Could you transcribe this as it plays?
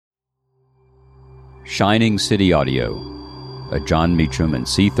Shining City Audio, a Jon Meacham and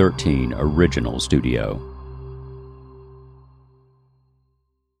C13 original studio.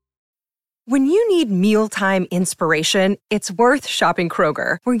 When you need mealtime inspiration, it's worth shopping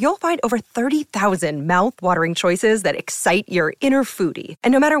Kroger, where you'll find over 30,000 mouth-watering choices that excite your inner foodie.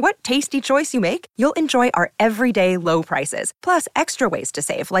 And no matter what tasty choice you make, you'll enjoy our everyday low prices, plus extra ways to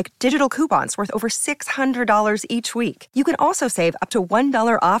save, like digital coupons worth over $600 each week. You can also save up to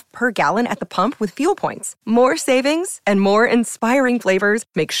 $1 off per gallon at the pump with fuel points. More savings and more inspiring flavors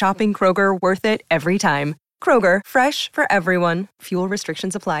make shopping Kroger worth it every time. Kroger, fresh for everyone. Fuel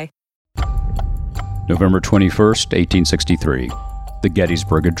restrictions apply. November 21st, 1863. The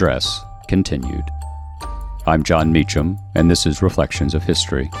Gettysburg Address continued. I'm Jon Meacham, and this is Reflections of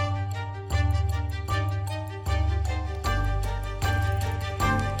History.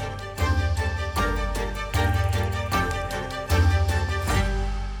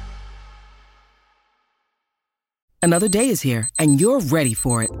 Another day is here, and you're ready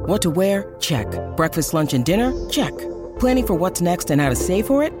for it. What to wear? Check. Breakfast, lunch, and dinner? Check. Planning for what's next and how to save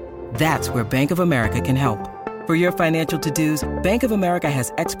for it? That's where Bank of America can help. For your financial to-dos, Bank of America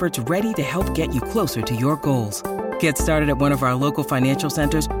has experts ready to help get you closer to your goals. Get started at one of our local financial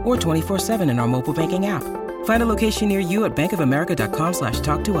centers or 24/7 in our mobile banking app. Find a location near you at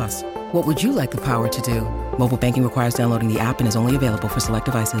bankofamerica.com/talktous. What would you like the power to do? Mobile banking requires downloading the app and is only available for select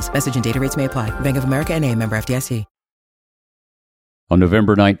devices. Message and data rates may apply. Bank of America N.A., member FDIC. On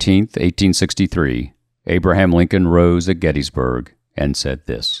November 19th, 1863, Abraham Lincoln rose at Gettysburg and said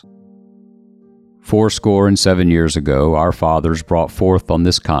this: 77 years ago, our fathers brought forth on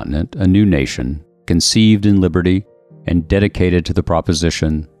this continent a new nation, conceived in liberty and dedicated to the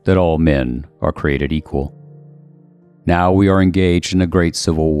proposition that all men are created equal. Now we are engaged in a great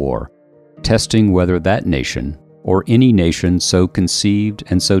civil war, testing whether that nation, or any nation so conceived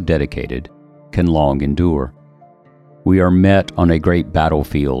and so dedicated, can long endure. We are met on a great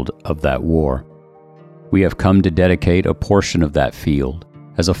battlefield of that war. We have come to dedicate a portion of that field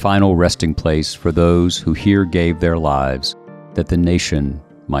as a final resting place for those who here gave their lives that the nation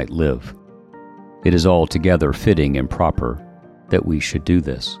might live. It is altogether fitting and proper that we should do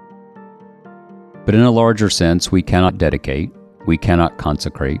this. But in a larger sense, we cannot dedicate, we cannot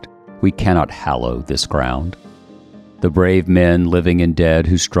consecrate, we cannot hallow this ground. The brave men, living and dead,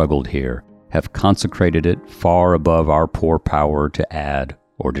 who struggled here have consecrated it far above our poor power to add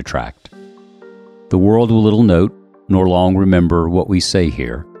or detract. The world will little note nor long remember what we say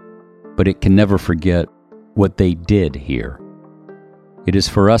here, but it can never forget what they did here. It is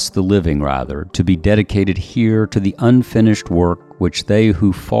for us, the living, rather, to be dedicated here to the unfinished work which they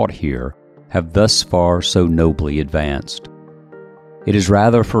who fought here have thus far so nobly advanced. It is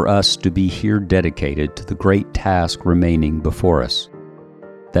rather for us to be here dedicated to the great task remaining before us,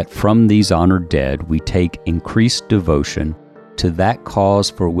 that from these honored dead we take increased devotion to that cause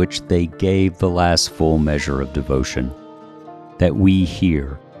for which they gave the last full measure of devotion, that we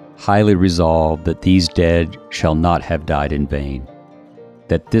here highly resolve that these dead shall not have died in vain,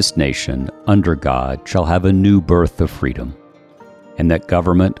 that this nation under God shall have a new birth of freedom, and that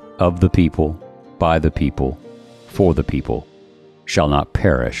government of the people, by the people, for the people, shall not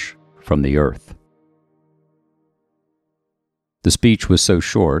perish from the earth. The speech was so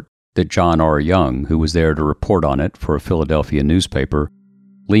short that John R. Young, who was there to report on it for a Philadelphia newspaper,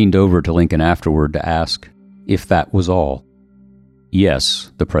 leaned over to Lincoln afterward to ask if that was all.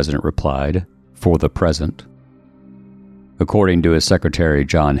 Yes, the president replied, for the present. According to his secretary,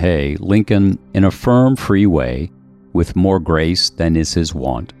 John Hay, Lincoln, in a firm, free way, with more grace than is his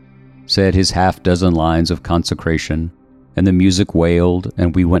wont, said his half-dozen lines of consecration, and the music wailed,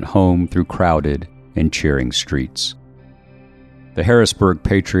 and we went home through crowded and cheering streets. The Harrisburg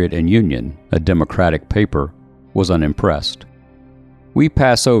Patriot and Union, a Democratic paper, was unimpressed. We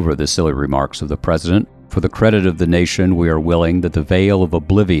pass over the silly remarks of the president. For the credit of the nation, we are willing that the veil of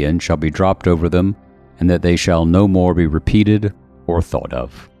oblivion shall be dropped over them, and that they shall no more be repeated or thought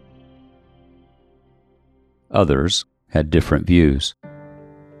of. Others had different views.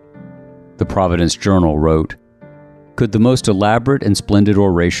 The Providence Journal wrote, "Could the most elaborate and splendid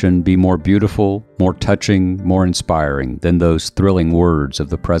oration be more beautiful, more touching, more inspiring than those thrilling words of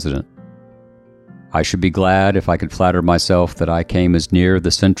the president? I should be glad if I could flatter myself that I came as near the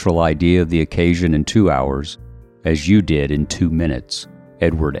central idea of the occasion in 2 hours as you did in 2 minutes,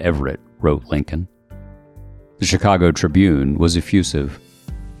 Edward Everett," wrote Lincoln. The Chicago Tribune was effusive.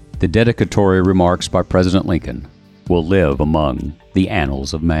 The dedicatory remarks by President Lincoln will live among the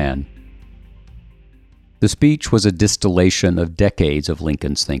annals of man. The speech was a distillation of decades of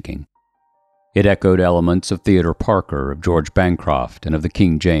Lincoln's thinking. It echoed elements of Theodore Parker, of George Bancroft, and of the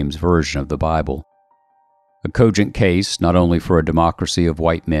King James Version of the Bible. a cogent case not only for a democracy of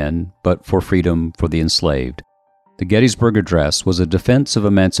white men, but for freedom for the enslaved. The Gettysburg Address was a defense of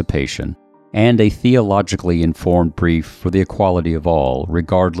emancipation and a theologically informed brief for the equality of all,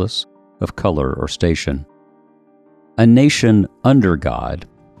 regardless of color or station. A nation under God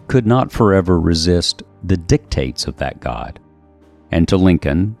could not forever resist the dictates of that God. And to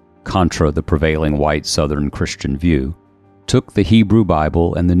Lincoln, contra the prevailing white Southern Christian view, took the Hebrew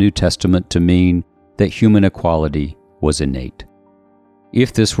Bible and the New Testament to mean that human equality was innate.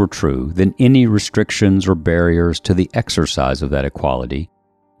 If this were true, then any restrictions or barriers to the exercise of that equality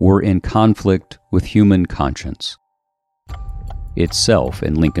were in conflict with human conscience, itself,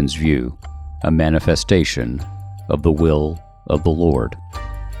 in Lincoln's view, a manifestation of the will of the Lord.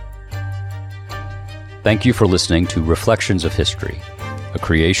 Thank you for listening to Reflections of History, a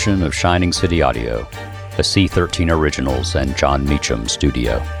creation of Shining City Audio, a C13 Originals and John Meacham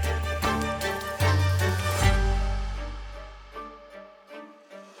studio.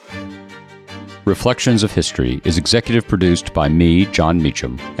 Reflections of History is executive produced by me, John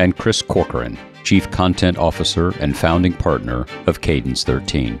Meacham, and Chris Corcoran, Chief Content Officer and founding partner of Cadence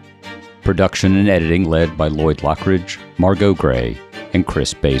 13. Production and editing led by Lloyd Lockridge, Margot Gray, and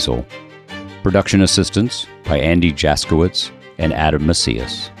Chris Basil. Production assistance by Andy Jaskowitz and Adam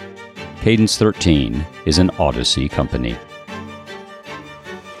Macias. Cadence 13 is an Odyssey company.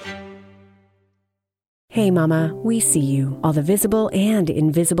 Hey Mama, we see you, all the visible and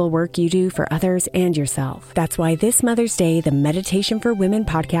invisible work you do for others and yourself. That's why this Mother's Day, the Meditation for Women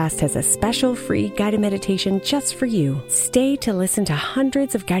podcast has a special free guided meditation just for you. Stay to listen to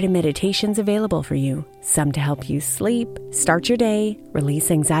hundreds of guided meditations available for you. Some to help you sleep, start your day, release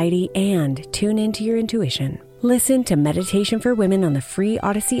anxiety, and tune into your intuition. Listen to Meditation for Women on the free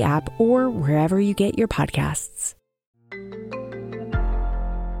Odyssey app or wherever you get your podcasts.